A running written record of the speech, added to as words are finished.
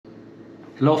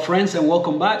Hello friends, and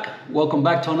welcome back. Welcome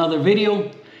back to another video.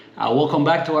 Welcome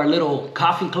back to our little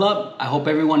coffee club. I hope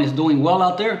everyone is doing well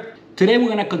out there. Today we're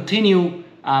going to continue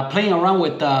playing around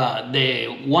with the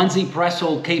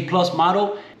 1ZPresso K Plus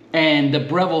model and the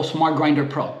Breville Smart Grinder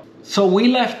Pro. So we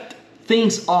left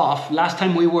things off last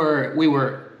time we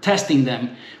were testing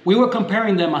them. We were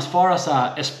comparing them as far as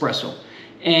espresso.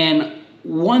 And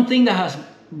one thing that has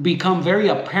become very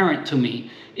apparent to me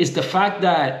is the fact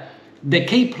that the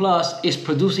K Plus is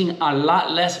producing a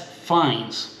lot less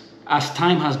fines as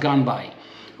time has gone by.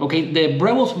 Okay, the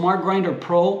Breville Smart Grinder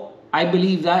Pro, I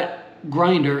believe that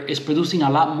grinder is producing a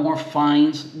lot more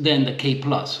fines than the K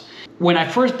Plus. When I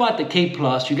first bought the K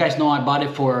Plus, you guys know I bought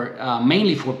it for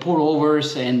mainly for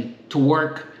pour-overs and to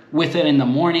work with it in the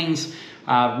mornings.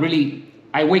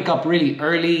 I wake up really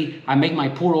early, I make my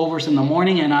pour-overs in the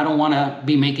morning, and I don't want to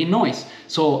be making noise.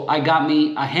 So I got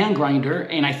me a hand grinder,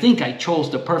 and I think I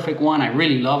chose the perfect one. I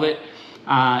really love it.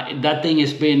 That thing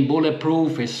has been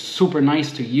bulletproof. It's super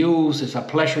nice to use. It's a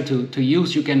pleasure to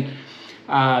use. You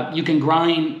can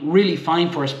grind really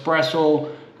fine for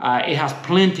espresso. It has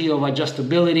plenty of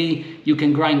adjustability. You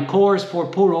can grind coarse for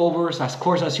pour-overs, as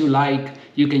coarse as you like.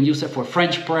 You can use it for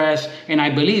French press, and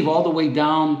I believe all the way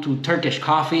down to Turkish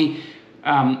coffee.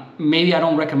 Maybe I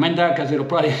don't recommend that because it'll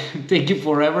probably take you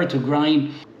forever to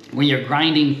grind when you're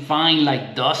grinding fine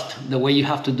like dust, the way you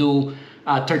have to do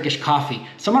Turkish coffee.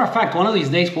 As a matter of fact, one of these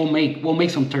days we'll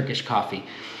make some Turkish coffee.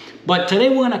 But today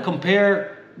we're going to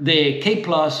compare the K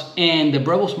Plus and the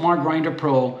Breville Smart Grinder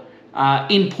Pro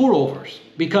in pour-overs,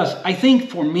 because I think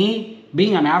for me,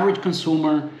 being an average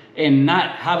consumer and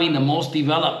not having the most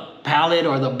developed palate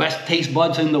or the best taste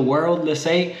buds in the world, let's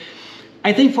say,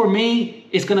 I think for me,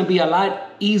 it's gonna be a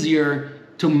lot easier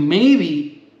to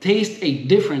maybe taste a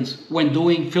difference when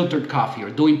doing filtered coffee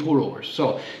or doing pour-overs.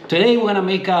 So today we're gonna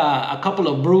make a couple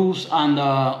of brews on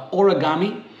the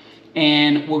origami,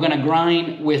 and we're gonna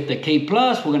grind with the K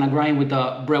Plus, we're gonna grind with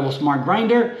the Breville Smart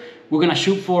Grinder. We're gonna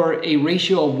shoot for a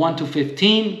ratio of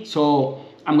 1:15. So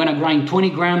I'm gonna grind 20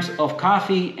 grams of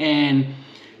coffee and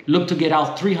look to get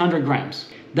out 300 grams.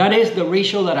 That is the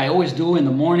ratio that I always do in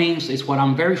the mornings. It's what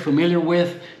I'm very familiar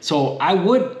with. So I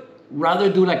would rather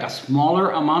do like a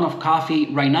smaller amount of coffee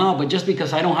right now, but just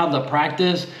because I don't have the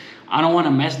practice, I don't want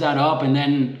to mess that up and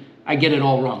then I get it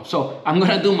all wrong. So I'm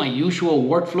going to do my usual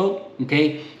workflow.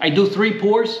 Okay. I do 3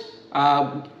 pours.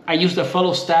 I use the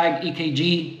Fellow Stag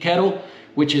EKG kettle,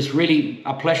 which is really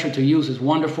a pleasure to use. It's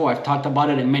wonderful. I've talked about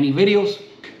it in many videos.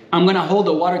 I'm gonna hold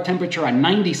the water temperature at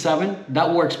 97.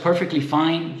 That works perfectly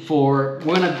fine for,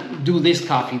 we're gonna do this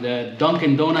coffee, the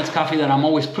Dunkin' Donuts coffee that I'm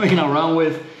always playing around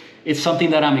with. It's something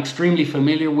that I'm extremely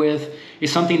familiar with.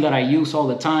 It's something that I use all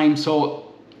the time. So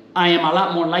I am a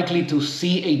lot more likely to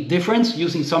see a difference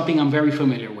using something I'm very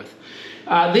familiar with.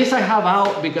 This I have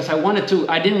out because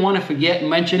I didn't want to forget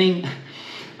mentioning,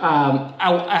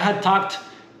 I had talked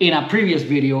in a previous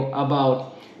video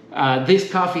about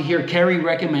this coffee here. Carrie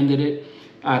recommended it.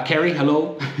 Carrie,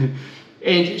 hello.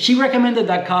 And she recommended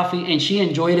that coffee and she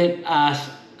enjoyed it as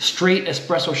straight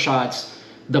espresso shots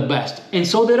the best. And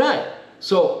so did I.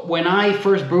 So when I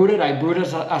first brewed it, I brewed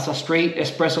it as a straight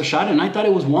espresso shot and I thought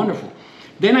it was wonderful.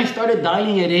 Then I started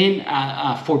dialing it in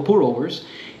for pour-overs,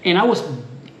 and I was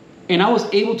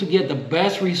able to get the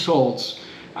best results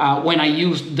when I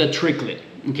used the tricklet.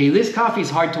 Okay, this coffee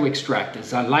is hard to extract.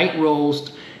 It's a light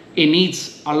roast. It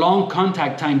needs a long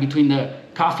contact time between the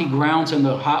coffee grounds and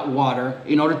the hot water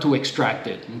in order to extract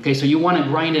it. Okay, so you want to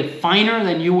grind it finer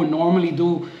than you would normally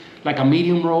do like a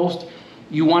medium roast.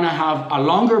 You want to have a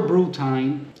longer brew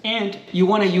time, and you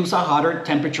want to use a hotter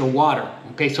temperature water.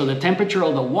 Okay, so the temperature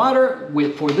of the water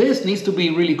for this needs to be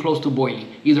really close to boiling,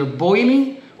 either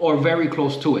boiling or very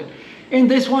close to it.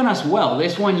 And this one as well.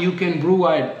 This one you can brew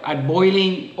at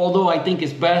boiling, although I think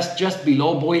it's best just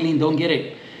below boiling. Don't get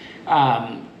it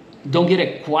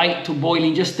quite to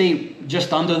boiling. Just stay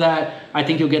just under that. I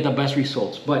think you'll get the best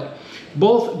results. But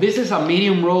this is a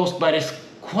medium roast, but it's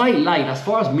quite light. As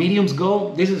far as mediums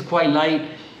go, this is quite light.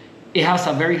 It has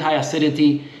a very high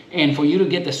acidity. And for you to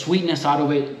get the sweetness out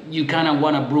of it, you kind of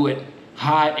want to brew it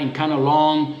hot and kind of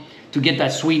long to get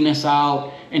that sweetness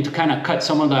out and to kind of cut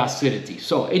some of the acidity.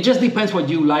 So it just depends what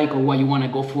you like or what you want to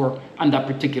go for on that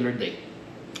particular day.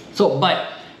 So, but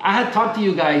I had talked to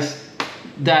you guys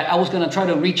that I was gonna try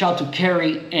to reach out to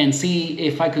Carrie and see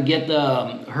if I could get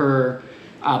her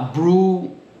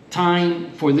brew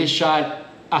time for this shot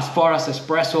as far as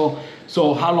espresso.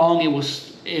 So how long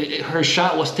her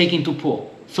shot was taking to pull.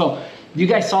 So you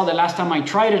guys saw the last time I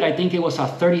tried it, I think it was a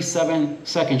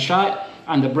 37-second shot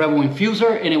on the Breville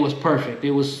infuser, and it was perfect.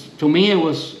 To me, it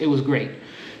was great.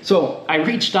 So I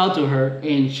reached out to her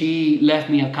and she left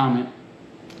me a comment.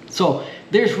 So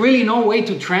there's really no way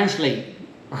to translate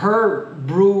her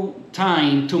brew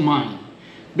time to mine,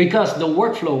 because the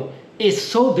workflow is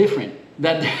so different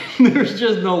that there's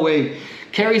just no way.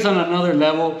 Carrie's on another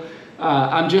level.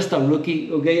 I'm just a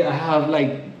rookie, okay? I have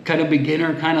like kind of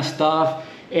beginner kind of stuff.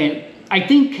 And I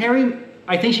think Carrie,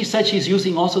 I think she said she's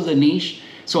using also the niche.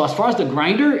 So as far as the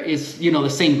grinder, is, you know, the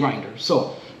same grinder.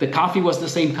 So the coffee was the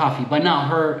same coffee, but now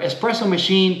her espresso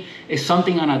machine is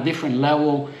something on a different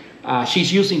level.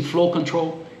 She's using flow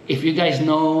control. If you guys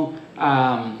know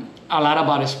a lot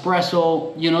about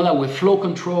espresso, you know that with flow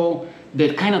control,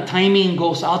 the kind of timing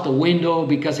goes out the window,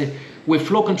 because with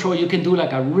flow control, you can do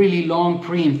like a really long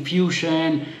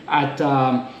pre-infusion at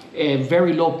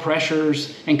very low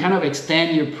pressures and kind of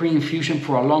extend your pre-infusion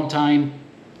for a long time.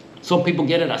 Some people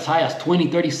get it as high as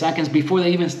 20, 30 seconds before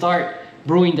they even start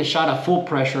brewing the shot at full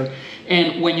pressure.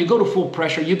 And when you go to full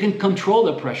pressure, you can control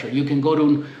the pressure. You can go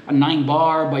to a 9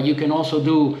 bar, but you can also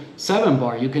do 7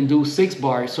 bar. You can do 6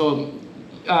 bar. So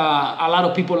a lot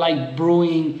of people like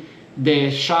brewing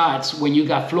the shots when you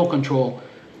got flow control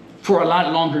for a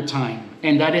lot longer time.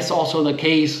 And that is also the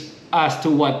case as to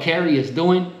what Carrie is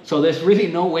doing. So there's really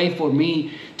no way for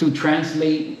me to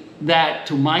translate that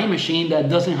to my machine that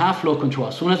doesn't have flow control.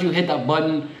 As soon as you hit that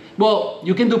button, well,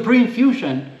 you can do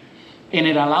pre-infusion, and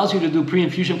it allows you to do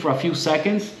pre-infusion for a few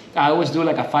seconds. I always do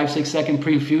like a 5-6 second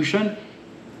pre-infusion.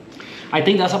 I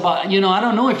think that's about, you know, I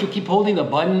don't know if you keep holding the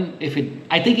button,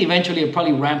 I think eventually it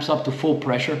probably ramps up to full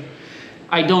pressure.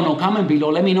 I don't know, comment below.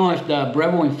 Let me know if the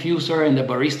Breville infuser and the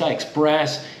Barista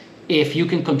Express, if you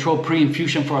can control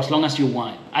pre-infusion for as long as you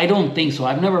want. I don't think so.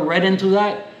 I've never read into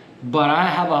that, but I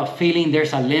have a feeling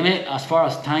there's a limit as far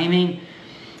as timing.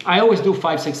 I always do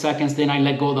 5-6 seconds, then I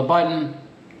let go of the button,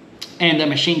 and the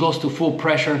machine goes to full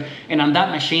pressure. And on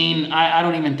that machine, I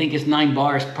don't even think it's 9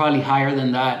 bars, probably higher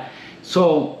than that.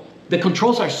 So the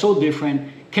controls are so different.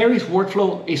 Carrie's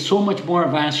workflow is so much more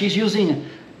advanced. She's using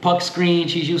puck screen,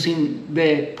 she's using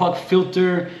the puck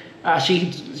filter,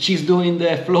 she's doing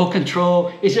the flow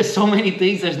control. It's just so many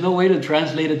things, there's no way to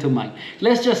translate it to mine.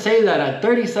 Let's just say that at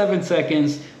 37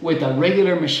 seconds with a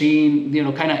regular machine, you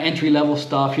know, kind of entry-level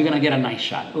stuff, you're gonna get a nice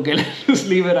shot. Okay, let's just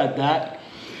leave it at that.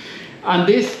 On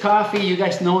this coffee, you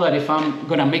guys know that if I'm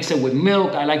gonna mix it with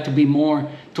milk, I like to be more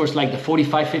towards like the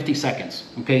 45-50 seconds,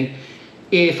 okay?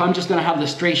 If I'm just gonna have the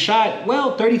straight shot,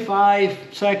 well, 35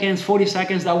 seconds, 40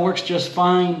 seconds, that works just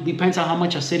fine. Depends on how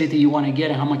much acidity you wanna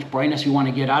get and how much brightness you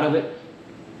wanna get out of it.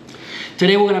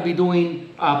 Today we're gonna be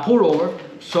doing pour over.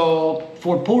 So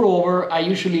for pour over, I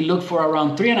usually look for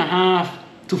around 3.5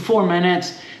 to 4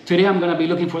 minutes. Today I'm gonna be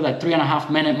looking for that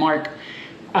 3.5 minute mark.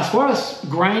 As far as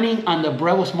grinding on the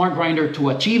Breville Smart Grinder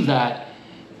to achieve that,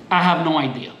 I have no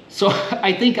idea. So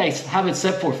I think I have it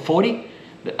set for 40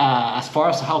 as far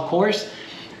as how coarse.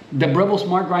 The Breville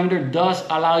Smart Grinder does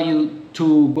allow you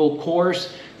to go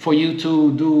coarse, for you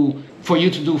to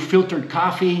do filtered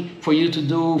coffee, for you to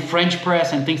do French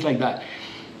press and things like that.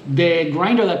 The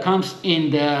grinder that comes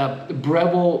in the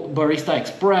Breville Barista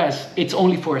Express, it's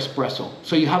only for espresso,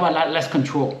 so you have a lot less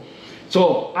control.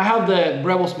 So I have the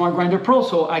Breville Smart Grinder Pro,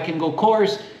 so I can go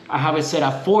coarse. I have it set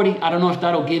at 40. I don't know if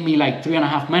that'll give me like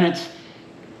 3.5 minutes.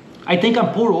 I think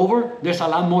on pour over, there's a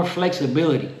lot more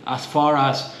flexibility as far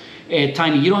as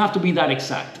timing. You don't have to be that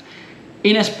exact.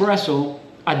 In espresso,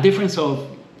 a difference of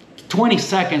 20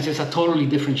 seconds is a totally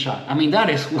different shot. I mean, that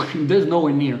is, there's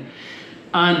nowhere near.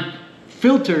 And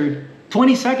filtered,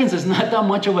 20 seconds is not that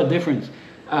much of a difference.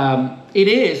 It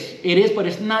is, but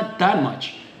it's not that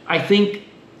much. I think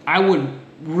I would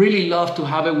really love to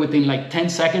have it within like 10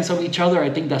 seconds of each other. I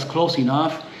think that's close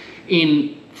enough.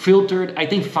 In filtered, I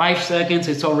think 5 seconds,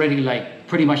 it's already like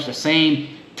pretty much the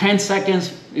same. 10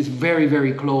 seconds is very,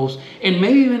 very close. And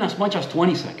maybe even as much as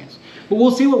 20 seconds. But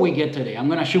we'll see what we get today. I'm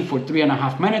gonna shoot for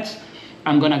 3.5 minutes.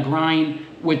 I'm gonna grind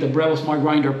with the Breville Smart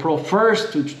Grinder Pro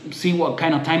first to see what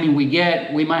kind of timing we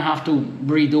get. We might have to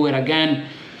redo it again.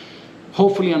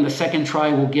 Hopefully on the second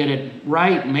try, we'll get it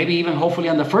right. Maybe even hopefully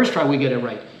on the first try, we get it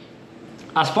right.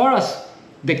 As far as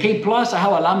the K+, I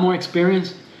have a lot more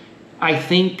experience. I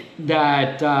think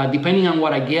that depending on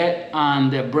what I get on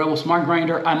the Breville Smart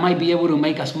Grinder, I might be able to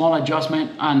make a small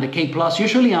adjustment on the K+.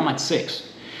 Usually I'm at 6.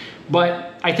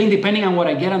 But I think depending on what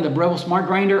I get on the Breville Smart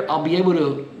Grinder, I'll be able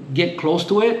to get close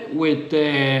to it with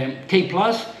the K+.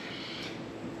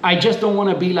 I just don't want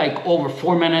to be like over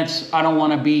 4 minutes. I don't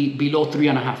want to be below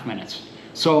 3.5 minutes.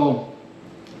 So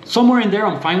somewhere in there,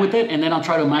 I'm fine with it. And then I'll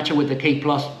try to match it with the K+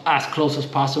 as close as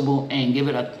possible and give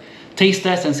it a taste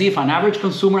test and see if an average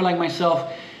consumer like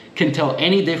myself can tell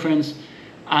any difference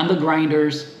on the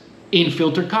grinders in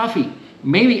filtered coffee.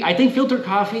 Maybe, I think filtered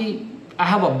coffee, I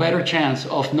have a better chance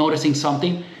of noticing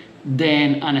something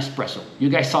than an espresso. You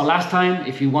guys saw last time.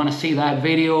 If you want to see that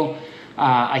video,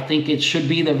 I think it should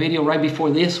be the video right before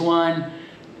this one.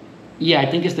 Yeah, I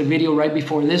think it's the video right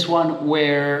before this one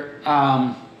where,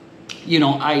 you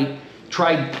know, I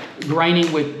tried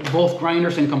grinding with both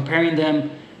grinders and comparing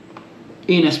them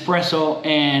in espresso.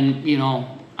 And, you know,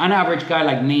 an average guy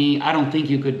like me, I don't think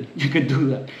you could do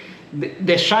that.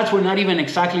 The shots were not even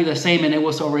exactly the same, and it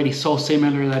was already so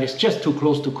similar that it's just too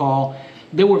close to call.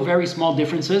 There were very small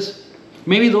differences.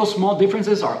 Maybe those small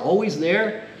differences are always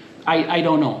there. I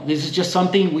don't know. This is just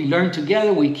something we learn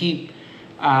together. We keep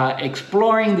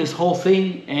exploring this whole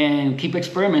thing and keep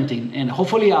experimenting. And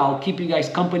hopefully I'll keep you guys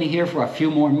company here for a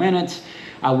few more minutes.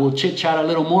 I will chit chat a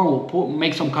little more. We'll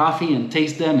make some coffee and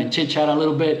taste them and chit chat a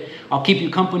little bit. I'll keep you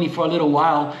company for a little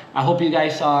while. I hope you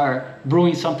guys are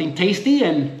brewing something tasty,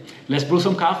 and let's brew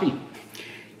some coffee.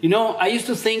 You know, I used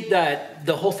to think that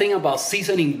the whole thing about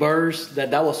seasoning burrs,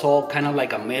 that was all kind of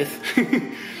like a myth.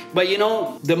 But you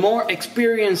know, the more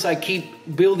experience I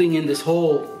keep building in this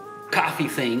whole coffee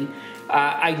thing,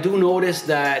 I do notice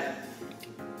that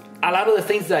a lot of the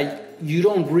things that you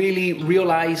don't really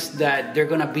realize that they're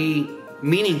gonna be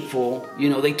meaningful, you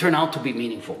know, they turn out to be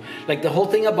meaningful. Like the whole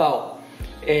thing about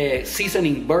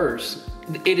seasoning burrs,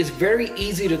 it is very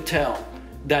easy to tell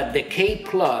that the K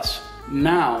Plus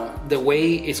now, the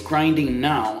way it's grinding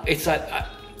now, it's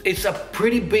a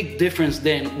pretty big difference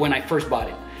than when I first bought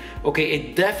it. Okay,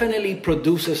 it definitely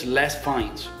produces less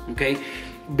fines. Okay,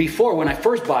 before, when I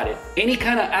first bought it, any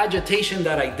kind of agitation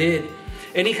that I did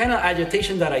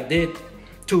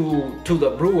to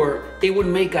the brewer, it would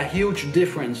make a huge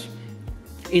difference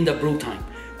in the brew time.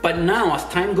 But now, as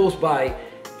time goes by,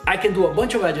 I can do a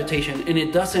bunch of agitation and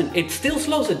it still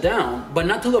slows it down, but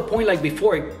not to the point like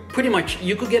before. Pretty much,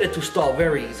 you could get it to stall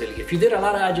very easily. If you did a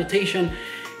lot of agitation,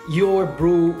 your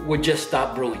brew would just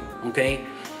stop brewing, okay?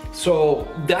 So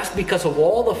that's because of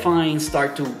all the fines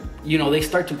start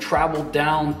to travel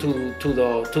down to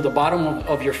the bottom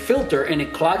of your filter, and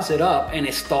it clogs it up and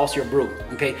it stalls your brew,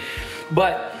 okay?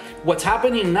 But what's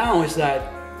happening now is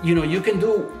that, you know,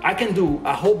 I can do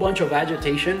a whole bunch of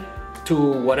agitation to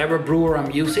whatever brewer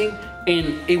I'm using,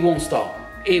 and it won't stall.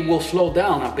 It will slow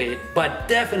down a bit, but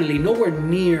definitely nowhere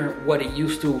near what it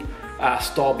used to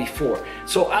stall before.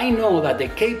 So I know that the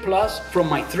K Plus from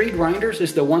my 3 grinders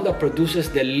is the one that produces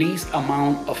the least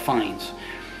amount of fines.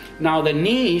 Now the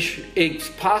niche, it's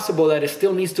possible that it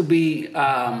still needs to be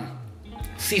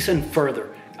seasoned further.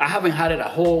 I haven't had it a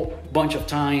whole bunch of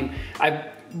time. I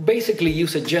basically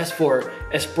use it just for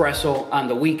espresso on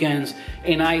the weekends,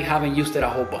 and I haven't used it a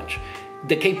whole bunch.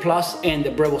 The K Plus and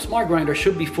the Breville Smart Grinder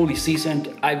should be fully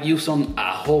seasoned. I've used them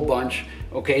a whole bunch,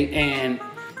 okay? And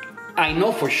I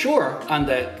know for sure on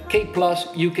the K Plus,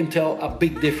 you can tell a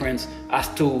big difference as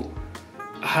to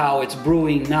how it's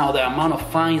brewing now, the amount of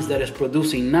fines that it's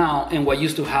producing now, and what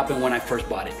used to happen when I first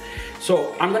bought it.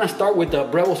 So I'm gonna start with the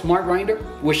Breville Smart Grinder,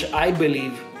 which I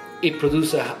believe it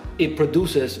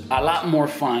produces a lot more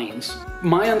fines.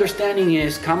 My understanding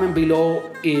is, comment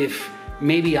below if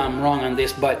maybe I'm wrong on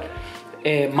this, but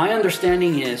my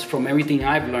understanding is, from everything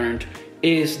I've learned,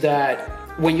 is that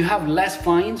when you have less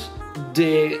fines,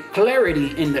 the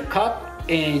clarity in the cup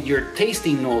and your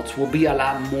tasting notes will be a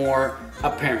lot more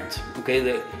apparent,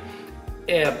 okay?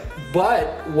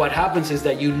 But what happens is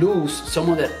that you lose some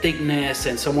of the thickness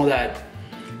and some of that,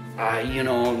 you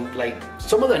know, like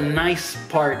some of the nice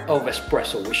part of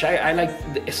espresso, which I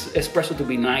like the espresso to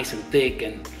be nice and thick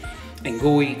and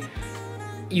gooey.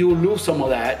 You lose some of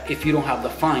that if you don't have the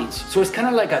fines. So it's kind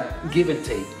of like a give and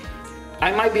take.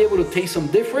 I might be able to taste some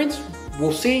difference.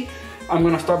 We'll see. I'm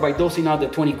gonna start by dosing out the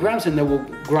 20 grams, and then we'll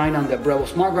grind on the Breville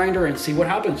Smart Grinder and see what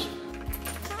happens.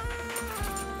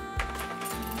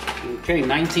 Okay,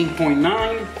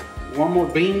 19.9, one more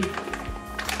bean,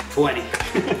 20.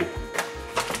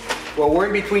 Well, we're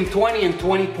in between 20 and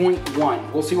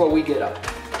 20.1. We'll see what we get up.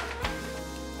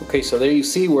 Okay, so there you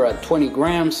see we're at 20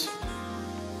 grams.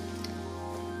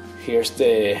 Here's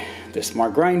the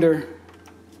Smart Grinder.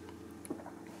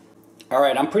 All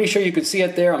right, I'm pretty sure you could see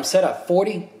it there. I'm set at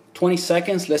 40, 20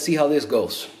 seconds. Let's see how this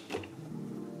goes.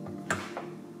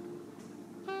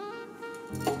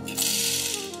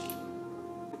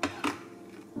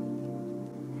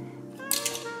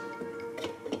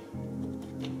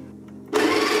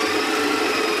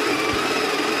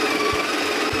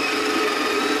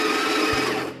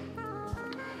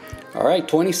 All right,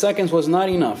 20 seconds was not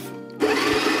enough.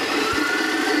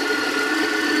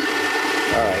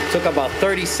 All right, took about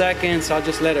 30 seconds. I'll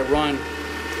just let it run.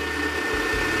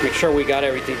 Make sure we got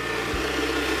everything.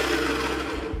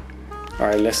 All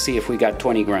right, let's see if we got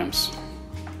 20 grams.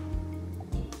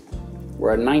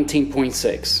 We're at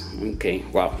 19.6. Okay,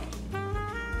 wow. All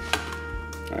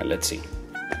right, let's see.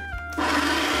 I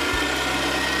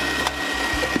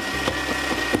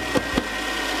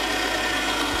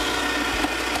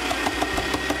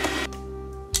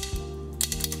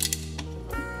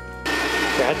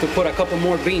had to put a couple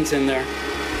more beans in there.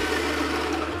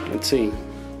 Let's see.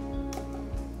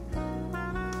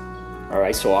 All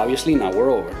right, so obviously now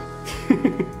we're over.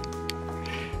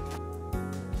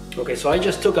 Okay, so I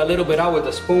just took a little bit out with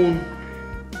the spoon.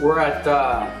 We're at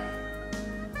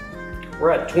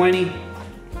 20.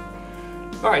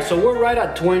 All right, so we're right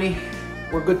at 20.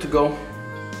 We're good to go.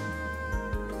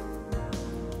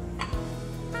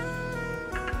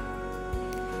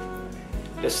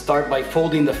 Let's start by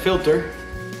folding the filter.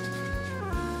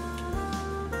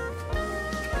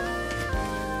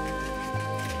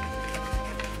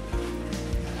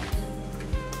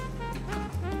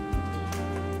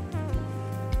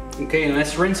 Okay, and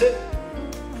let's rinse it.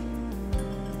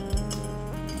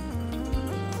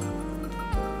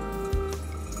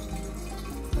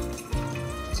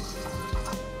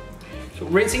 So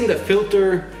rinsing the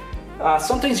filter,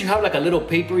 sometimes you have like a little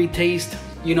papery taste.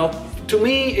 You know, to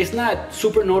me, it's not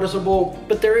super noticeable,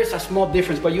 but there is a small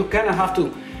difference, but you kind of have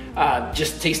to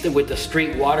just taste it with the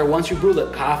straight water. Once you brew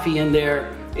the coffee in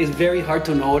there, it's very hard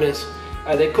to notice.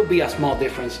 There could be a small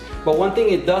difference, but one thing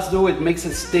it does do, it makes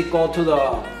it stick all to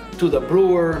the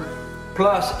brewer.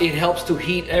 Plus it helps to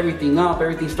heat everything up.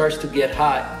 Everything starts to get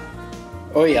hot.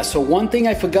 Oh yeah, so one thing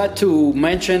I forgot to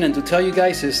mention and to tell you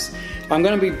guys is I'm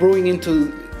gonna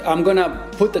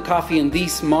put the coffee in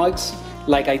these mugs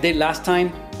like I did last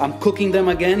time. I'm cooking them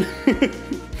again.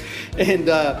 And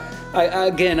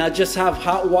I just have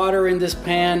hot water in this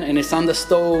pan, and it's on the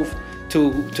stove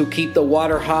to keep the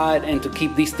water hot and to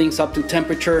keep these things up to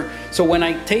temperature. So when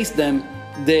I taste them,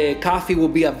 the coffee will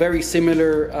be a very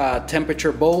similar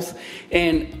temperature both.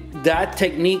 And that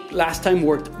technique last time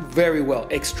worked very well,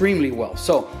 extremely well.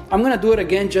 So I'm gonna do it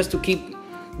again just to keep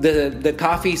the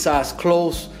coffees as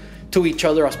close to each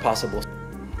other as possible.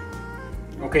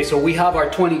 Okay, so we have our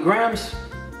 20 grams.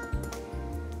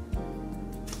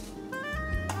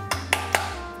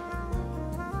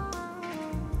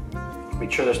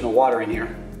 Make sure there's no water in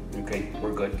here. Okay,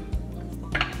 we're good.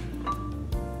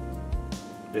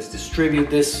 Let's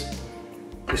distribute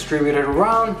it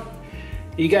around.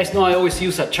 You guys know I always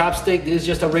use a chopstick. This is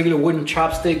just a regular wooden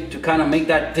chopstick to kind of make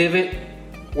that divot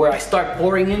where I start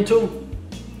pouring into.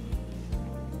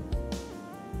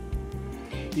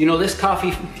 You know, this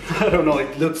coffee, I don't know,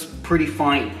 it looks pretty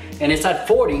fine. And it's at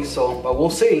 40, so, but we'll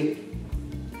see.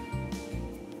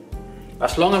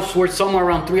 As long as we're somewhere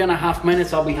around 3.5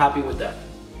 minutes, I'll be happy with that.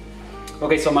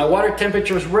 Okay, so my water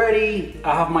temperature is ready.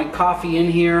 I have my coffee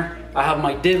in here. I have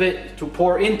my divot to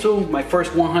pour into my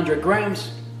first 100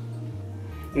 grams.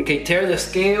 Okay, tear the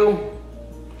scale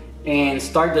and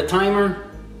start the timer.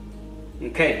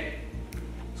 Okay,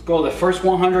 let's go the first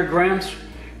 100 grams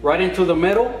right into the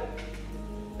middle,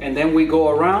 and then we go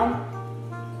around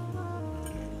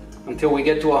until we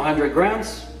get to 100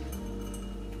 grams.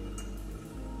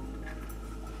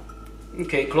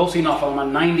 Okay, close enough. I'm at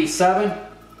 97.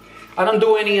 I don't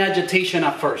do any agitation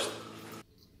at first.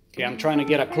 Okay, I'm trying to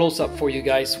get a close-up for you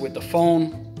guys with the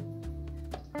phone.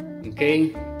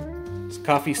 Okay, this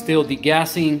coffee's still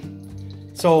degassing.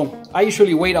 So I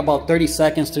usually wait about 30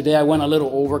 seconds. Today I went a little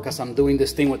over because I'm doing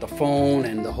this thing with the phone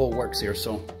and the whole works here.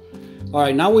 So, all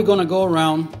right, now we're gonna go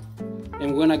around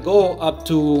and we're gonna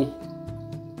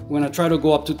try to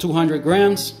go up to 200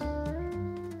 grams.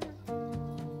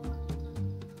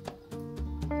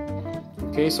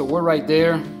 Okay, so we're right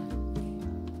there.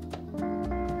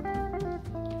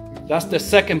 That's the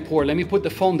second pour. Let me put the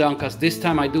phone down because this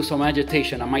time I do some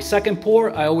agitation. On my second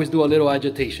pour, I always do a little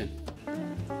agitation.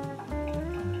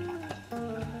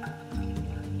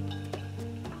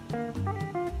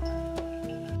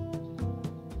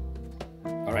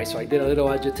 All right, so I did a little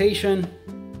agitation.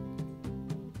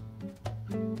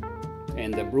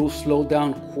 And the brew slowed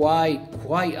down quite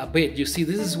a bit. You see,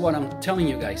 this is what I'm telling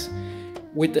you guys.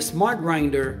 With the smart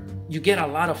grinder, you get a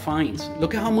lot of fines.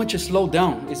 Look at how much it slowed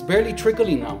down. It's barely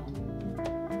trickling now.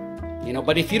 You know,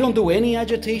 but if you don't do any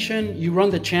agitation, you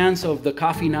run the chance of the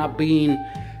coffee not being,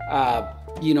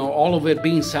 you know, all of it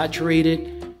being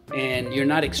saturated, and you're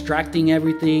not extracting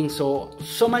everything. So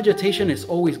some agitation is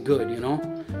always good, you know.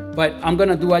 But I'm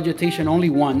gonna do agitation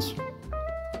only once.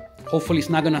 Hopefully it's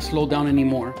not gonna slow down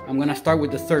anymore. I'm gonna start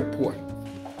with the third pour.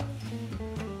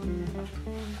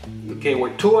 Okay,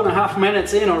 we're 2.5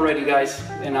 minutes in already, guys,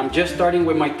 and I'm just starting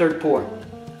with my third pour.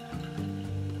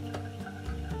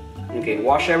 Okay,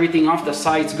 wash everything off the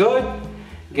sides good.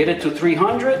 Get it to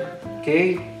 300,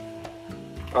 okay.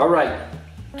 All right,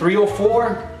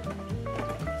 304.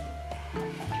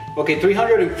 Okay,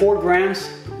 304 grams.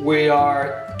 We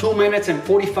are 2 minutes and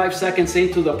 45 seconds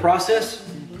into the process.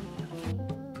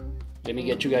 Let me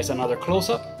get you guys another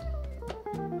close-up.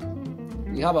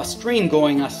 We have a stream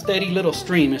going, a steady little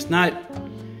stream. It's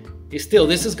still,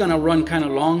 this is gonna run kind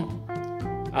of long.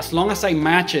 As long as I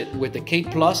match it with the K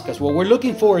Plus, because what we're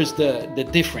looking for is the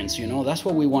difference, you know, that's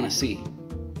what we wanna see.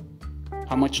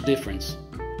 How much difference?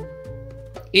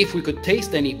 If we could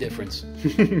taste any difference,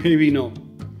 maybe no.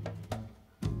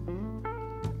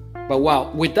 But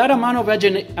wow, with that amount of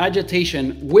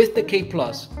agitation with the K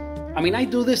Plus, I mean, I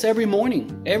do this every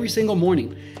morning, every single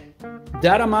morning.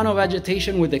 That amount of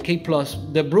agitation with the K Plus,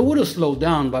 the brew would have slowed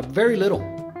down, but very little.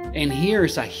 And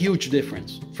here's a huge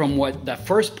difference from what the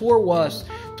first pour was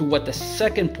to what the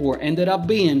second pour ended up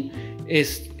being.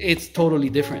 It's totally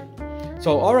different.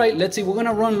 So, all right, let's see, we're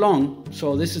gonna run long.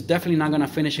 So this is definitely not gonna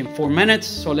finish in 4 minutes.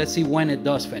 So let's see when it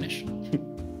does finish.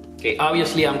 Okay,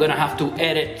 obviously I'm gonna have to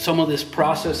edit some of this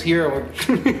process here, or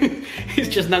it's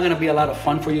just not gonna be a lot of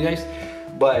fun for you guys.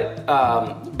 But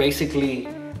basically,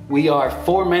 we are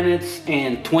 4 minutes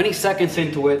and 20 seconds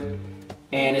into it,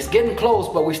 and it's getting close,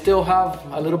 but we still have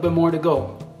a little bit more to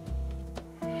go.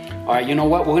 All right, you know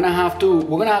what? We're gonna have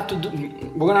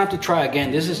to try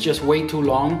again. This is just way too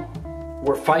long.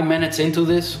 We're 5 minutes into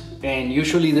this, and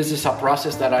usually this is a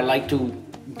process that I like to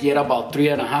get about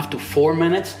 3.5 to 4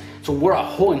 minutes. So we're a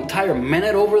whole entire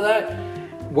minute over that.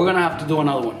 We're gonna have to do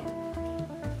another one.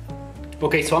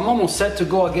 Okay, so I'm almost set to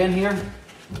go again here.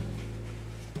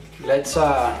 Let's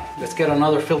get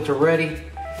another filter ready.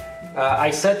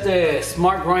 I set the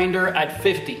smart grinder at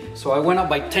 50, so I went up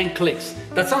by 10 clicks.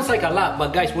 That sounds like a lot,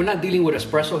 but guys, we're not dealing with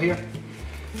espresso here.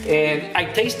 And I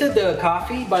tasted the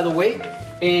coffee, by the way,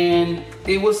 and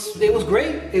it was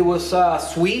great. It was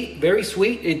sweet, very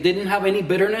sweet. It didn't have any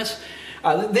bitterness.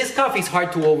 This coffee is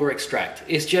hard to over extract.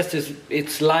 It's just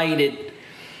it's light.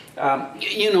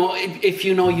 You know, if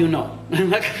you know, you know.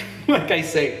 like I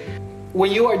say,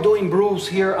 when you are doing brews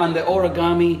here on the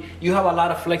origami, you have a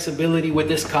lot of flexibility with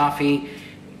this coffee.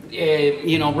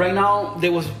 You know, right now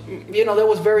there was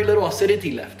very little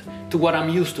acidity left to what I'm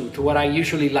used to what I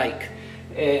usually like.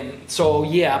 So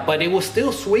yeah, but it was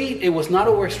still sweet. It was not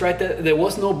over extracted. There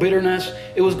was no bitterness.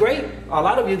 It was great. A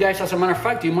lot of you guys, as a matter of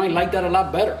fact, you might like that a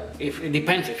lot better. It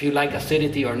depends if you like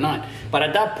acidity or not. But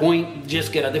at that point,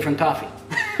 just get a different coffee.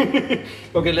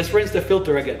 Okay, let's rinse the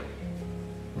filter again.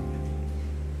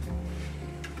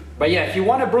 But yeah, if you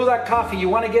want to brew that coffee, you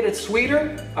want to get it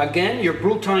sweeter, again, your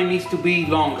brew time needs to be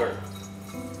longer.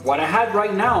 What I have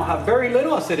right now have very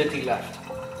little acidity left.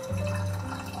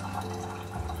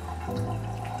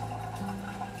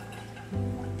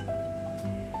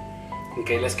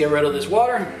 Okay, let's get rid of this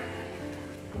water.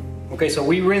 Okay, so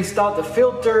we rinsed out the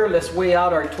filter. Let's weigh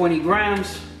out our 20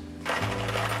 grams.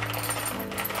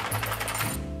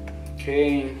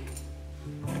 Okay.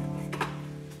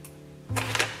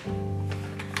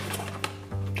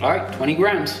 All right, 20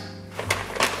 grams.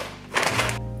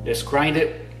 Let's grind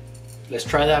it. Let's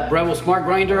try that Breville Smart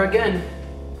Grinder again.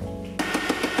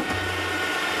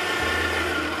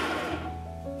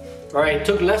 All right, it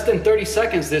took less than 30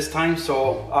 seconds this time,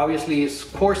 so obviously it's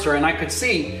coarser, and I could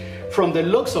see from the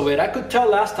looks of it, I could tell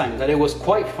last time that it was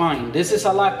quite fine. This is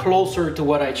a lot closer to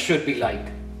what it should be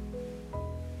like.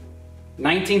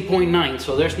 19.9,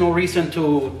 so there's no reason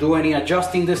to do any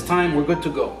adjusting this time. We're good to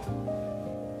go.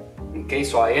 Okay,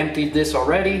 so I emptied this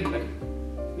already.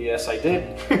 Yes, I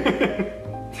did.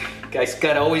 Guys,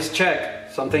 gotta always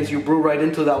check. Sometimes you brew right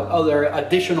into that other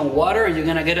additional water and you're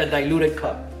gonna get a diluted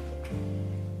cup.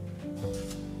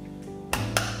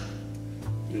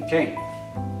 Okay.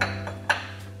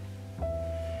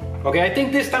 Okay, I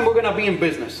think this time we're gonna be in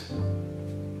business.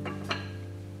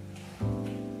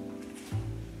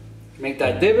 Make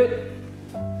that divot.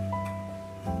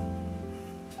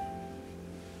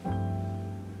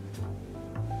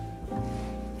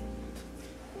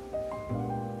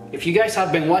 If you guys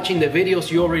have been watching the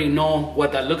videos, you already know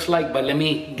what that looks like, but let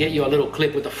me get you a little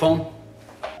clip with the phone.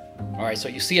 All right, so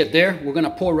you see it there. We're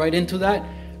gonna pour right into that.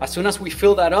 As soon as we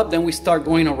fill that up, then we start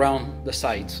going around the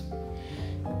sides.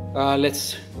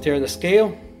 Let's tear the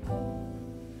scale.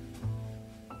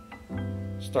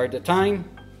 Start the time.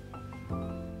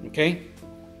 Okay.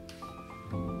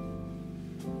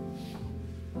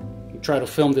 Try to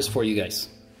film this for you guys.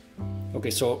 Okay,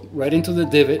 so right into the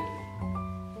divot.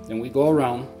 Then we go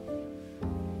around.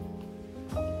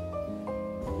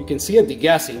 You can see it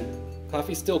degassing.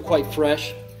 Coffee's still quite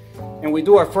fresh. And we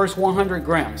do our first 100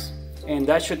 grams. And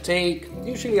that should take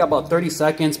usually about 30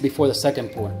 seconds before the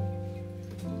second pour.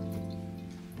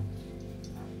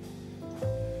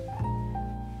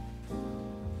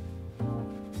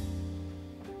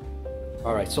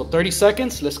 All right, so 30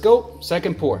 seconds, let's go.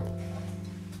 Second pour.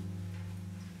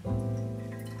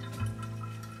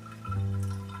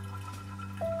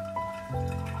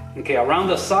 Okay, around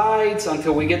the sides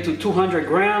until we get to 200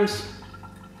 grams.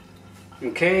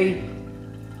 Okay.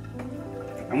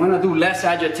 I'm gonna do less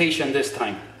agitation this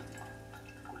time,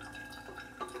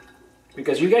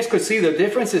 because you guys could see the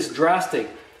difference is drastic.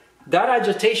 That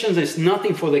agitation is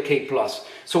nothing for the K+.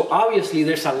 So obviously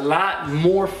there's a lot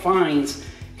more fines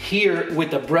here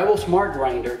with the Breville Smart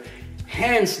Grinder.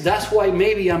 Hence, that's why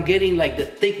maybe I'm getting like the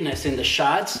thickness in the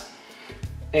shots.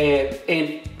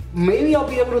 And maybe I'll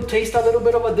be able to taste a little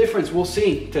bit of a difference. We'll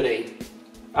see today.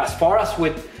 As far as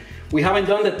we haven't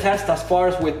done the test as far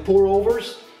as with pour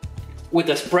overs. With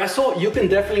espresso, you can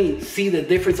definitely see the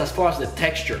difference as far as the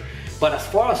texture. But as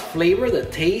far as flavor, the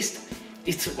taste,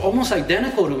 it's almost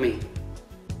identical to me.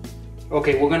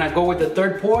 Okay, we're gonna go with the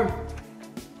third pour.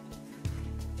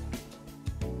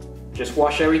 Just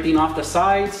wash everything off the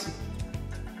sides.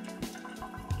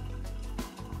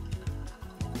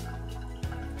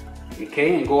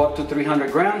 Okay, and go up to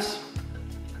 300 grams.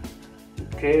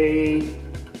 Okay,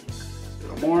 a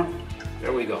little more.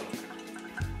 There we go.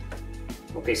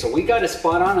 Okay, so we got it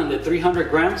spot on the 300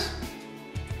 grams.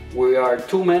 We are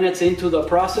 2 minutes into the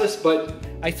process, but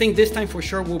I think this time for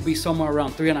sure will be somewhere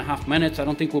around 3.5 minutes. I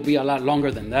don't think we'll be a lot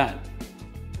longer than that.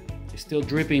 It's still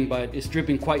dripping, but it's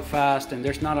dripping quite fast and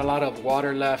there's not a lot of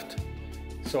water left.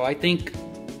 So I think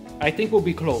we'll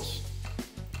be close.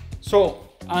 So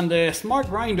on the Smart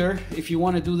Grinder, if you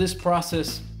want to do this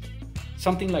process,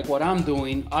 something like what I'm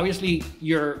doing, obviously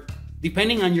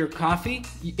depending on your coffee,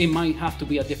 it might have to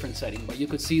be a different setting, but you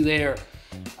could see there,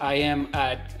 I am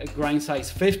at a grind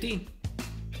size 50,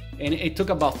 and it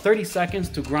took about 30 seconds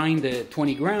to grind the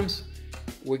 20 grams.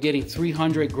 We're getting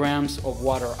 300 grams of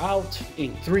water out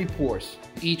in 3 pours,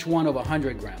 each one of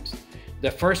 100 grams. The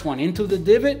first one into the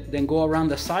divot, then go around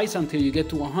the sides until you get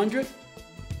to 100.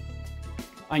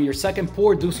 On your second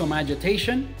pour, do some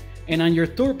agitation, and on your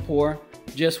third pour,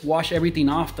 just wash everything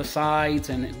off the sides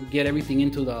and get everything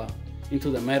into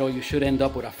the metal. You should end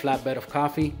up with a flat bed of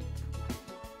coffee.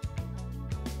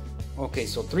 Okay,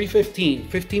 so 3:15,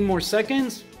 15 more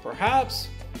seconds, perhaps.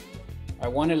 I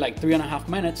wanted like 3.5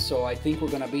 minutes, so I think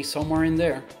we're gonna be somewhere in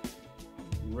there.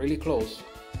 Really close.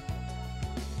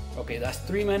 Okay, that's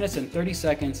 3 minutes and 30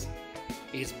 seconds.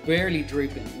 It's barely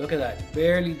dripping. Look at that,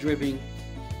 barely dripping.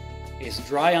 It's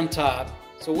dry on top.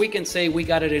 So we can say we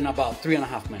got it in about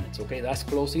 3.5 minutes. Okay, that's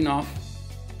close enough.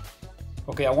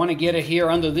 Okay, I want to get it here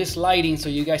under this lighting so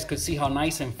you guys could see how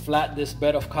nice and flat this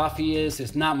bed of coffee is.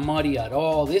 It's not muddy at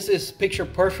all. This is picture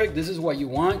perfect. This is what you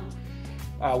want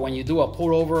when you do a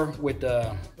pour over with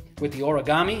the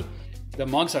origami. The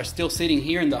mugs are still sitting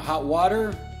here in the hot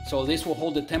water, so this will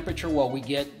hold the temperature while we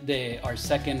get our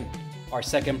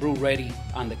second brew ready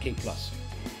on the K+.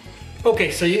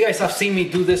 Okay, so you guys have seen me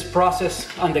do this process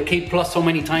on the K+ so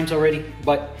many times already,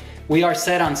 but we are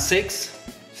set on 6.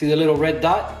 See the little red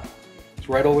dot? It's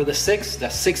right over the 6.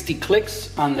 That's 60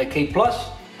 clicks on the K+.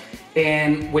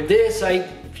 And with this, I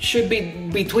should be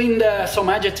between some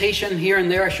agitation here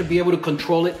and there. I should be able to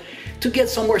control it to get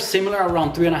somewhere similar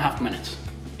around 3.5 minutes.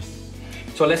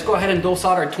 So let's go ahead and dose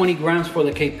out our 20 grams for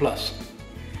the K+.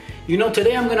 You know,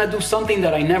 today I'm gonna do something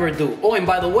that I never do. Oh, and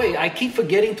by the way, I keep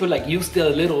forgetting to like use the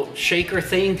little shaker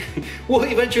thing. We'll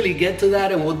eventually get to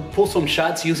that and we'll pull some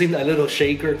shots using that little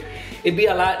shaker. It'd be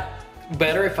a lot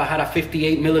better if I had a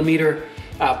 58 millimeter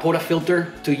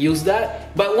portafilter to use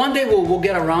that. But one day we'll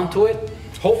get around to it.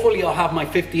 Hopefully I'll have my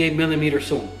 58 millimeter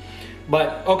soon.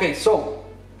 But okay, so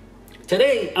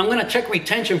today I'm gonna check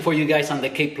retention for you guys on the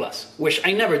K+, which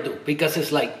I never do because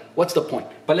it's like, what's the point?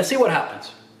 But let's see what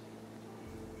happens.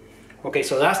 Okay,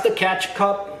 so that's the catch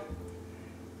cup.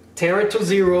 Tear it to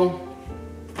 0.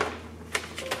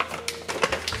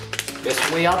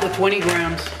 Just weigh out the 20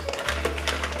 grams.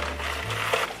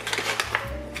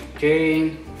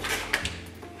 Okay.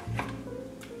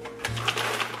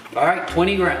 All right,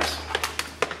 20 grams.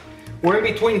 We're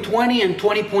in between 20 and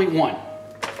 20.1.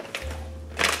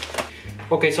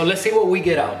 Okay, so let's see what we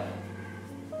get out.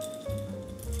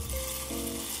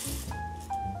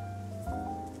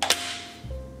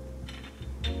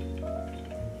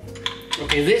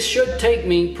 Okay, this should take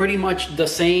me pretty much the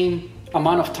same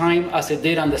amount of time as it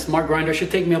did on the Smart Grinder. It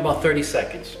should take me about 30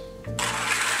 seconds.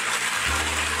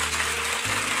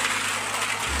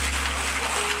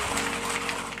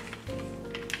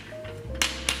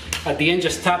 At the end,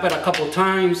 just tap it a couple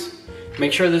times.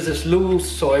 Make sure this is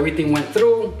loose so everything went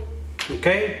through.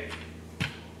 Okay.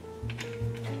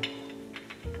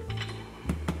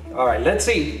 All right, let's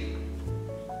see.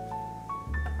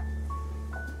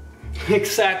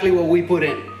 Exactly what we put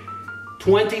in.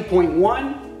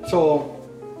 20.1. So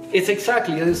it's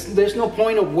exactly, there's no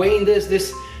point of weighing this.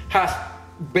 This has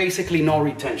basically no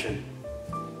retention.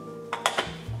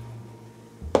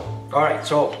 All right,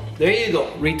 so there you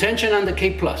go. Retention on the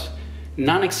K Plus,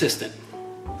 non-existent.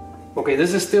 Okay,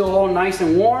 this is still all nice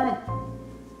and warm.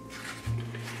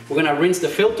 We're gonna rinse the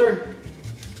filter.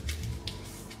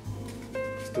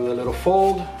 Let's do a little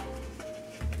fold.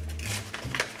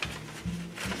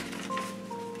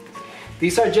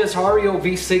 These are just Ario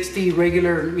V60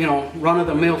 regular, you know,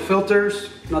 run-of-the-mill filters,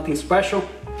 nothing special.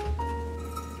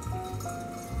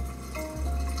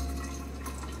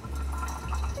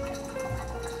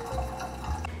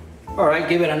 All right,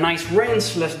 give it a nice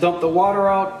rinse. Let's dump the water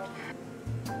out.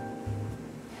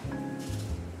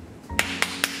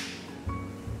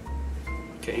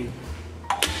 Okay.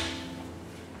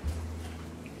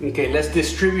 Okay, let's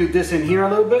distribute this in here a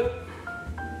little bit.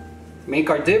 Make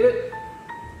our divot.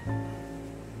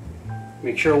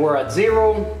 Make sure we're at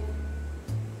 0.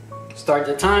 Start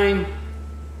the time.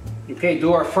 Okay,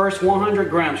 do our first 100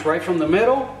 grams right from the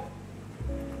middle.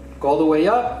 Go all the way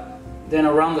up, then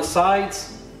around the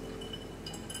sides.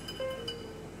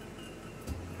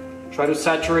 Try to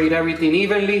saturate everything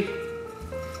evenly.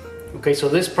 Okay, so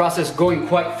this process is going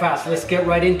quite fast. Let's get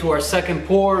right into our second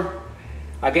pour.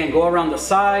 Again, go around the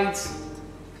sides.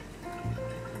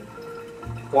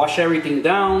 Wash everything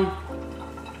down.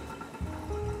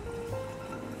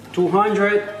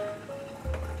 200.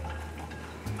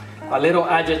 A little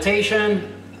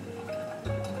agitation.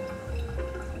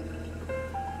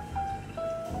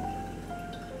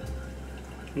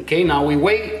 Okay, now we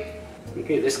wait.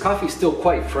 Okay, this coffee is still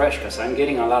quite fresh because I'm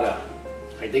getting I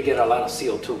did get a lot of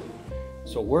CO2.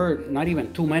 So we're not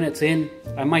even 2 minutes in.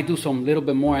 I might do some little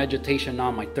bit more agitation now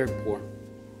on my third pour.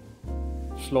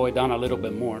 Slow it down a little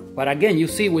bit more. But again, you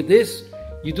see with this,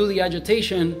 you do the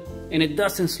agitation and it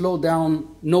doesn't slow down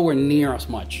nowhere near as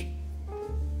much.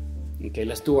 Okay,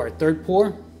 let's do our third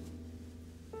pour.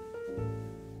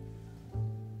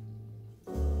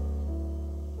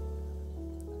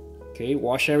 Okay,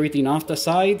 wash everything off the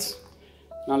sides.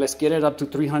 Now let's get it up to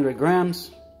 300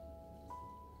 grams.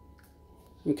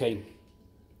 Okay.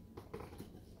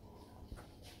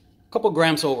 Couple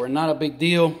grams over, not a big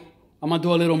deal. I'm gonna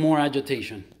do a little more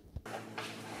agitation.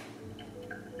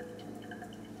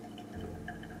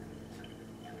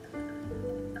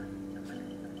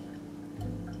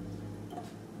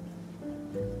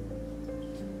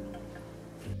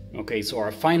 Okay, so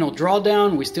our final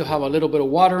drawdown, we still have a little bit of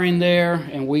water in there,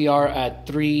 and we are at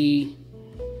getting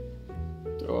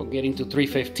to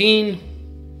 315.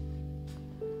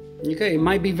 Okay, it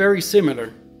might be very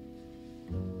similar.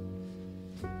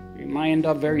 It might end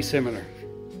up very similar.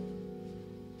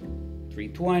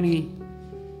 320,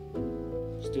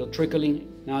 still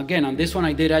trickling. Now again, on this one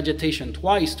I did agitation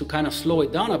twice to kind of slow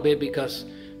it down a bit because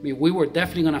I mean, we were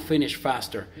definitely gonna finish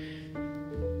faster.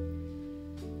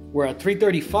 We're at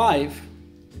 335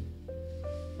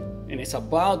 and it's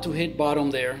about to hit bottom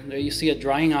there. There you see it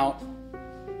drying out.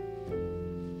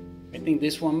 I think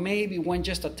this one maybe went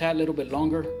just a tad little bit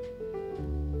longer.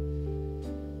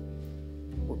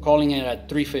 We're calling it at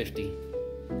 350.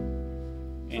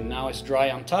 And now it's dry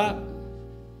on top.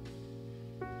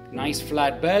 Nice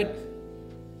flat bed.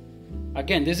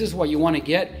 Again, this is what you want to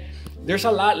get. There's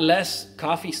a lot less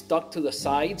coffee stuck to the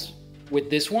sides with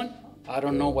this one. I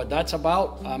don't know what that's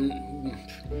about. I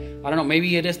don't know,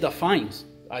 maybe it is the fines.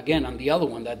 Again, on the other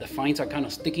one, that the fines are kind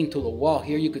of sticking to the wall.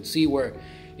 Here you could see where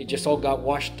it just all got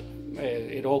washed.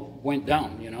 It all went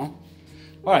down, you know.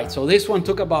 All right, so this one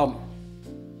took about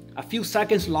a few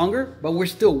seconds longer, but we're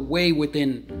still way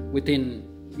within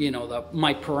you know,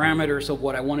 my parameters of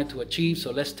what I wanted to achieve.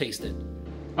 So let's taste it.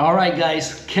 All right,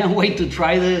 guys, can't wait to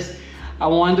try this. I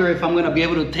wonder if I'm gonna be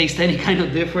able to taste any kind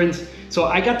of difference. So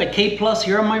I got the K Plus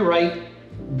here on my right.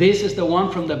 This is the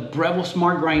one from the Breville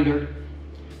Smart Grinder.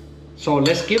 So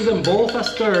let's give them both a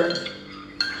stir.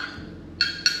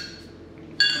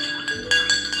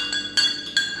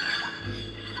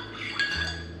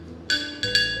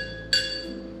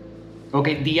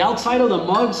 Okay, the outside of the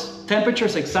mugs, temperature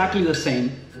is exactly the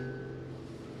same.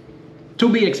 To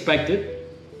be expected.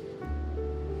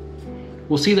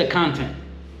 We'll see the content.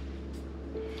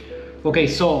 Okay,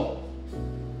 so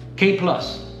K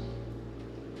Plus.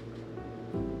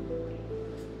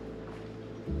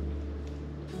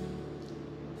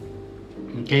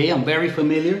 Okay, I'm very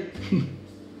familiar.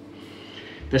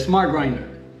 The Smart Grinder.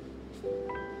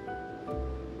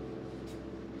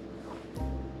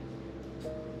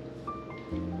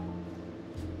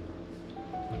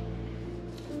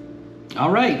 All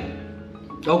right.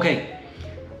 Okay.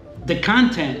 The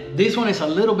content, this one is a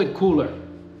little bit cooler.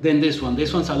 than this one.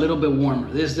 This one's a little bit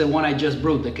warmer. This is the one I just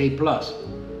brewed, the K+.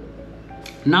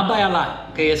 Not by a lot,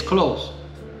 okay, it's close.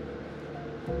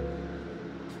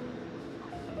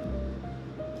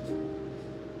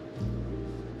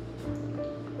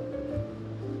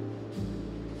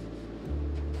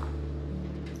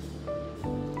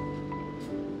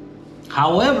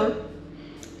 However,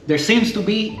 there seems to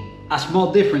be a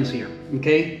small difference here,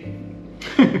 okay?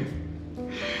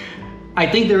 I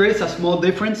think there is a small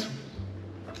difference.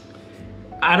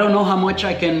 I don't know how much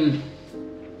I can,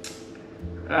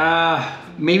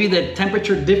 maybe the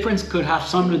temperature difference could have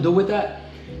something to do with that.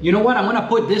 You know what, I'm gonna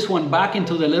put this one back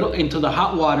into the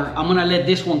hot water. I'm gonna let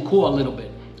this one cool a little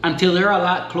bit until they're a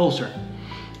lot closer.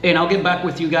 And I'll get back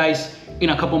with you guys in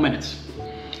a couple minutes.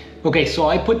 Okay, so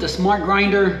I put the smart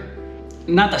grinder,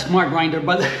 not the smart grinder,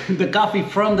 but the coffee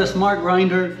from the smart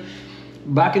grinder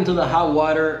back into the hot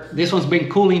water. This one's been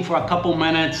cooling for a couple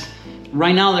minutes.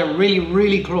 Right now they're really,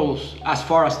 really close as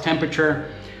far as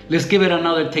temperature. Let's give it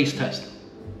another taste test.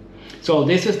 So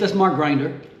this is the smart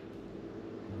grinder.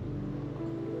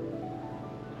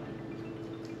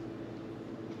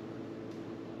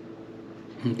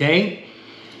 Okay,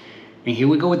 and here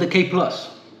we go with the K+.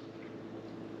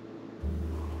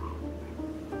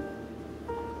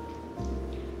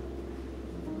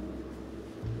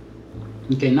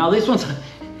 Okay, now this one's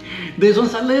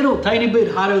a little tiny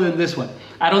bit hotter than this one.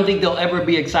 I don't think they'll ever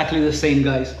be exactly the same,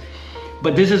 guys.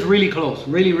 But this is really close,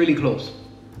 really, really close.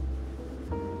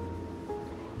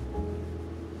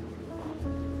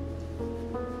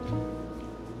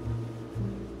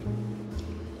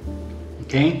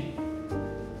 Okay.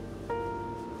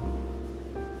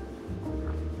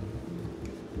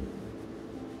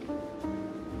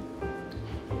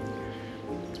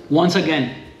 Once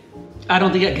again, I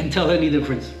don't think I can tell any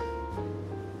difference.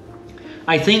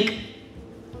 I think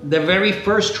the very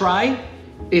first try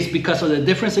is because of the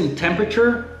difference in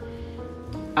temperature.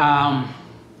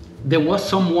 There was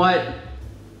somewhat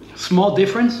small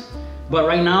difference, but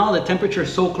right now the temperature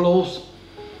is so close,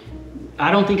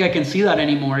 I don't think I can see that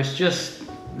anymore. It's just,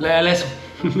 let's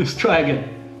try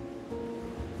again.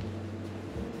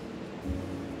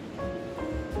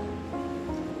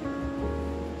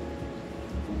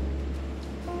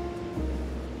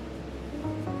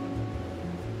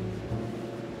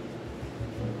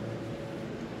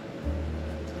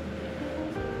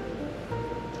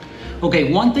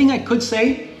 Okay, one thing I could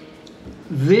say,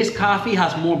 this coffee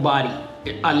has more body,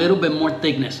 a little bit more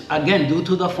thickness. Again, due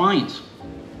to the fines.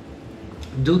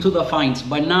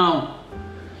 But now,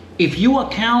 if you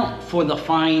account for the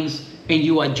fines and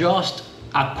you adjust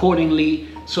accordingly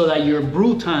so that your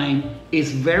brew time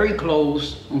is very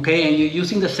close, okay, and you're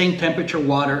using the same temperature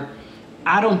water,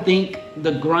 I don't think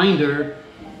the grinder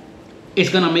is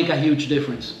gonna make a huge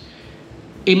difference.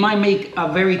 It might make a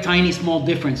very tiny, small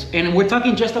difference. And we're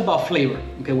talking just about flavor,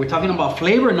 okay? We're talking about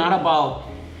flavor, not about,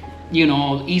 you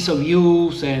know, ease of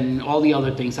use and all the other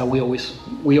things that we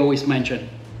always mention.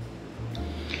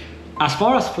 As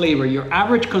far as flavor, your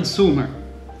average consumer,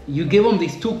 you give them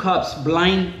these 2 cups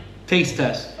blind taste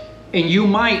test, and you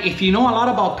might, if you know a lot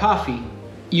about coffee,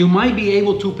 you might be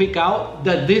able to pick out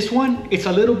that this one, it's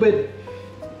a little bit,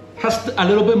 has a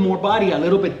little bit more body, a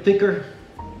little bit thicker.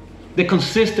 The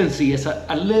consistency is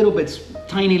a little bit,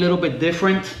 tiny little bit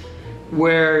different,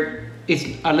 where it's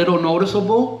a little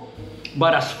noticeable,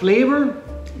 but as flavor,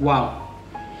 wow.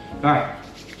 All right,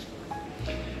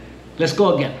 let's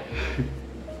go again.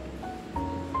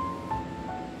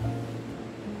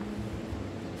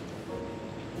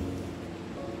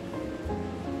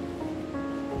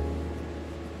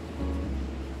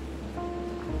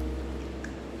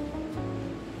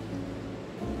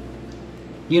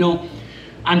 You know,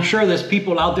 I'm sure there's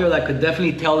people out there that could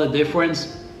definitely tell the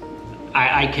difference.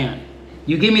 I can't.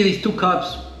 You give me these 2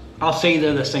 cups, I'll say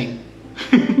they're the same.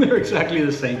 They're exactly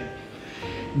the same.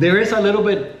 There is a little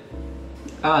bit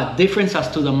difference as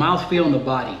to the mouthfeel and the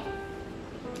body.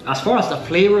 As far as the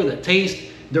flavor, the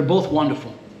taste, they're both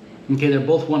wonderful. Okay, they're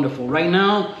both wonderful. Right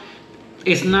now,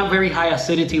 it's not very high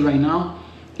acidity right now.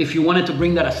 If you wanted to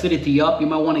bring that acidity up, you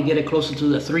might want to get it closer to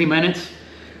the 3 minutes.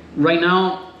 Right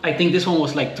now, I think this one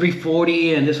was like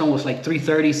 340 and this one was like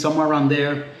 330, somewhere around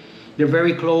there. They're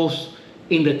very close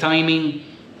in the timing,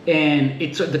 and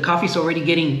the coffee's already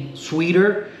getting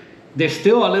sweeter. There's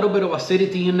still a little bit of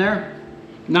acidity in there,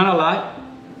 not a lot.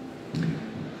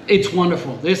 It's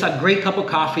wonderful. This is a great cup of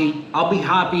coffee. I'll be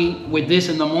happy with this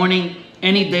in the morning,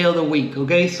 any day of the week,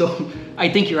 okay? So I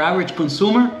think your average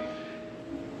consumer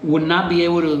would not be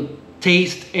able to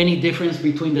taste any difference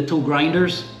between the 2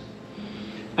 grinders.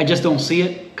 I just don't see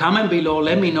it. Comment below,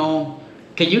 let me know.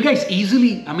 Can you guys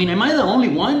easily, I mean, am I the only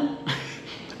one?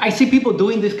 I see people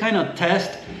doing this kind of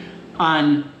test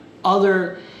on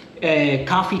other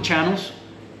coffee channels,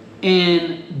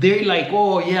 and they're like,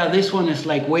 oh yeah, this one is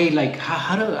like way like,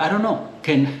 how do, I don't know,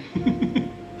 can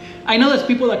I know there's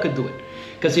people that could do it,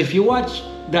 because if you watch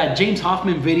that James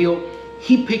Hoffman video,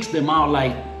 he picks them out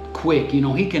like quick, you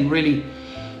know, he can really,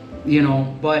 you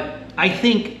know. But I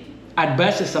think at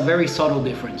best it's a very subtle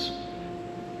difference.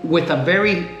 With a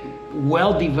very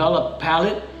well developed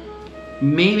palate,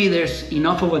 maybe there's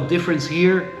enough of a difference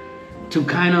here to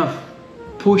kind of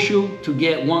push you to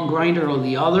get one grinder or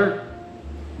the other.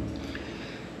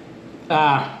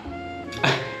 I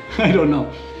don't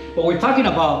know. But we're talking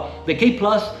about the K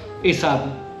Plus is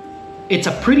it's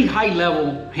a pretty high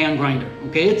level hand grinder.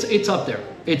 Okay, it's up there.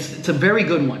 It's a very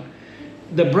good one.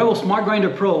 The Breville Smart Grinder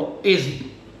Pro is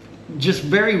just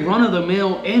very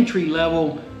run-of-the-mill entry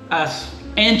level, as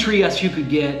entry as you could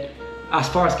get as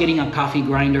far as getting a coffee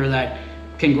grinder that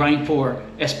can grind for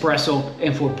espresso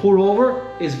and for pour over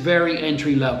is very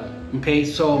entry level. Okay,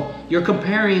 so you're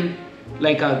comparing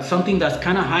like something that's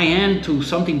kind of high end to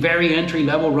something very entry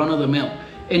level, run-of-the-mill,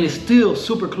 and it's still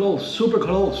super close, super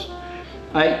close.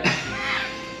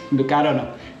 Look, I don't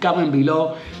know. Comment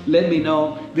below, let me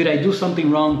know, did I do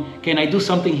something wrong? Can I do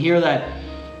something here that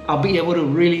I'll be able to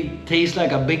really taste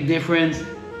like a big difference?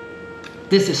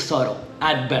 This is subtle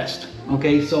at best,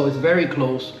 okay? So it's very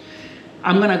close.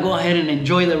 I'm gonna go ahead and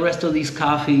enjoy the rest of these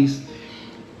coffees.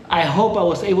 I hope I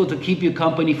was able to keep you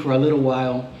company for a little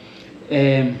while.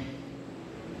 As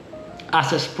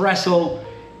espresso,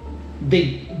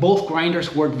 both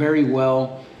grinders work very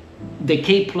well. The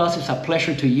K Plus is a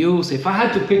pleasure to use. If I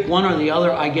had to pick one or the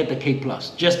other, I get the K Plus,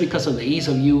 just because of the ease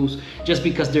of use, just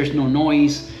because there's no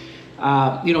noise.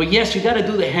 You know, yes, you gotta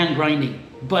do the hand grinding,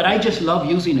 but I just love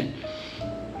using it.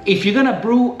 If you're gonna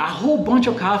brew a whole bunch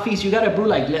of coffees, you gotta brew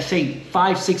like, let's say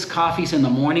 5-6 coffees in the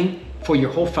morning for your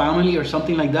whole family or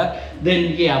something like that,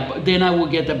 then yeah, then I will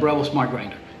get the Breville Smart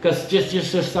Grinder, because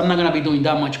just I'm not gonna be doing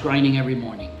that much grinding every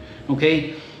morning,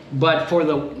 okay? But for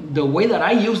the way that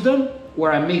I use them,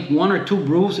 where I make 1 or 2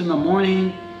 brews in the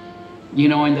morning, you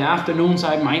know, in the afternoons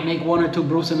I might make 1 or 2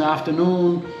 brews in the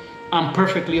afternoon, I'm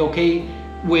perfectly okay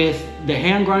with the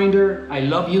hand grinder. I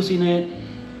love using it.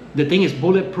 The thing is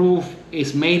bulletproof.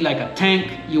 It's made like a tank.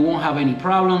 You won't have any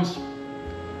problems.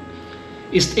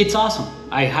 It's awesome.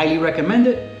 I highly recommend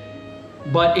it.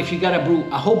 But if you gotta brew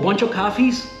a whole bunch of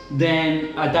coffees,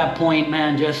 then at that point,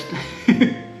 man, just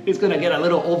it's gonna get a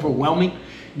little overwhelming.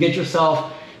 Get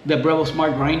yourself the Breville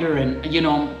Smart Grinder, and you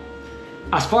know,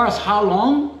 as far as how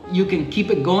long you can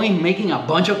keep it going, making a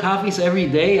bunch of coffees every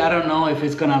day, I don't know if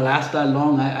it's gonna last that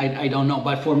long. I don't know.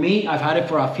 But for me, I've had it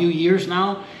for a few years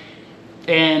now,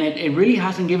 and it really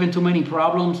hasn't given too many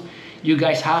problems. You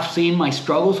guys have seen my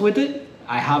struggles with it.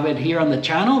 I have it here on the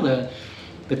channel.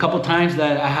 The couple times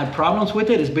that I had problems with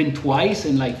it, it's been twice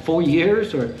in like 4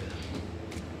 years. Or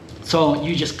so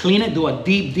you just clean it, do a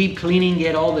deep cleaning,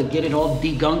 get it all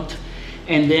degunked,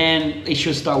 and then it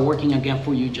should start working again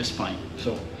for you just fine.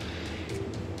 So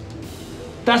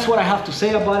that's what I have to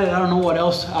say about it. I don't know what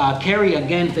else. Carrie,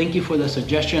 again, thank you for the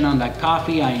suggestion on that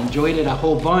coffee. I enjoyed it a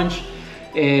whole bunch.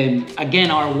 And again,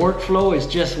 our workflow is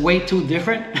just way too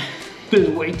different. It's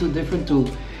way too different to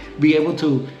be able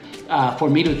to, for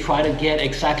me to try to get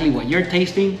exactly what you're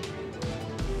tasting.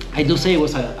 I do say it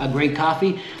was a great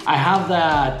coffee. I have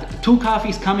that 2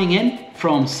 coffees coming in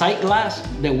from Sightglass,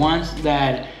 the ones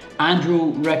that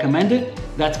Andrew recommended.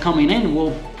 That's coming in.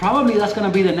 That's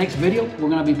gonna be the next video. We're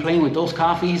gonna be playing with those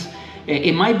coffees.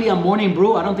 It might be a morning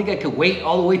brew. I don't think I could wait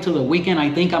all the way to the weekend. I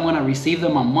think I'm gonna receive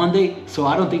them on Monday, so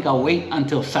I don't think I'll wait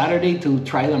until Saturday to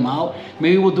try them out.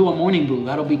 Maybe we'll do a morning brew.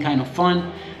 That'll be kind of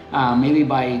fun. Maybe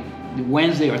by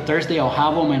Wednesday or Thursday I'll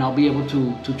have them, and I'll be able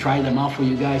to try them out for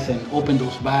you guys and open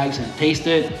those bags and taste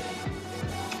it.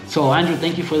 So Andrew,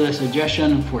 thank you for the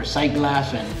suggestion for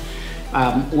Sightglass,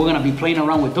 and we're gonna be playing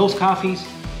around with those coffees.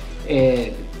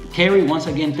 Carrie, once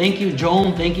again, thank you.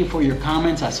 Joan, thank you for your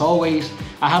comments as always.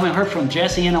 I haven't heard from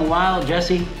Jesse in a while.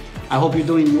 Jesse, I hope you're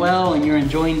doing well and you're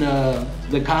enjoying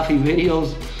the coffee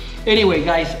videos. Anyway,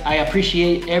 guys, I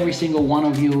appreciate every single one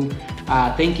of you.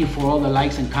 Thank you for all the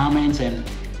likes and comments, and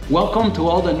welcome to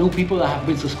all the new people that have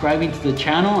been subscribing to the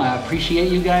channel. I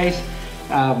appreciate you guys.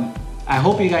 I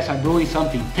hope you guys are brewing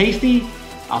something tasty.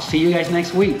 I'll see you guys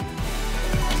next week.